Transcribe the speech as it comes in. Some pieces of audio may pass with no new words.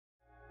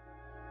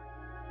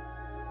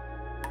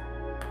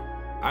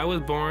I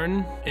was born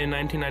in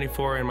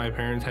 1994 and my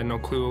parents had no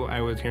clue I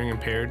was hearing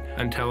impaired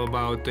until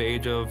about the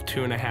age of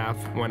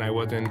 2.5 when I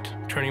wasn't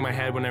turning my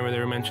head whenever they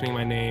were mentioning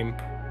my name.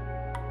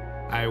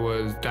 I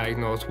was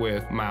diagnosed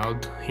with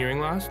mild hearing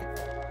loss.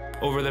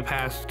 Over the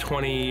past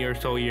 20 or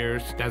so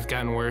years, that's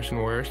gotten worse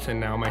and worse, and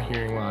now my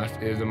hearing loss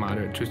is a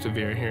moderate to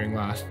severe hearing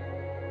loss.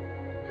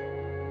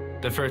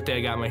 The first day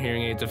I got my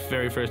hearing aids, the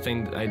very first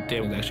thing I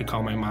did was actually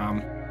call my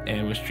mom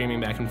and was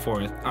streaming back and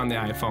forth on the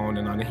iPhone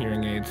and on the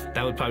hearing aids.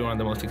 That was probably one of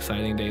the most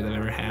exciting days I've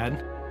ever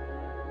had.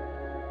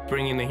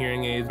 Bringing the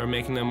hearing aids or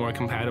making them more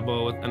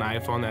compatible with an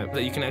iPhone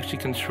that you can actually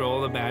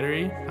control the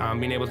battery.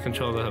 Being able to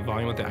control the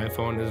volume with the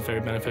iPhone is very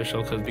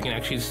beneficial because we can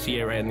actually see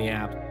it right in the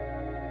app.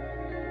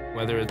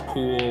 Whether it's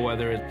pool,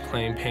 whether it's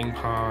playing ping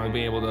pong,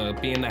 being able to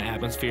be in that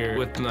atmosphere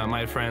with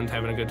my friends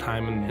having a good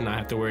time and not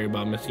have to worry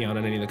about missing out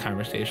on any of the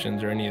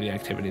conversations or any of the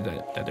activities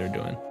that they're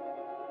doing.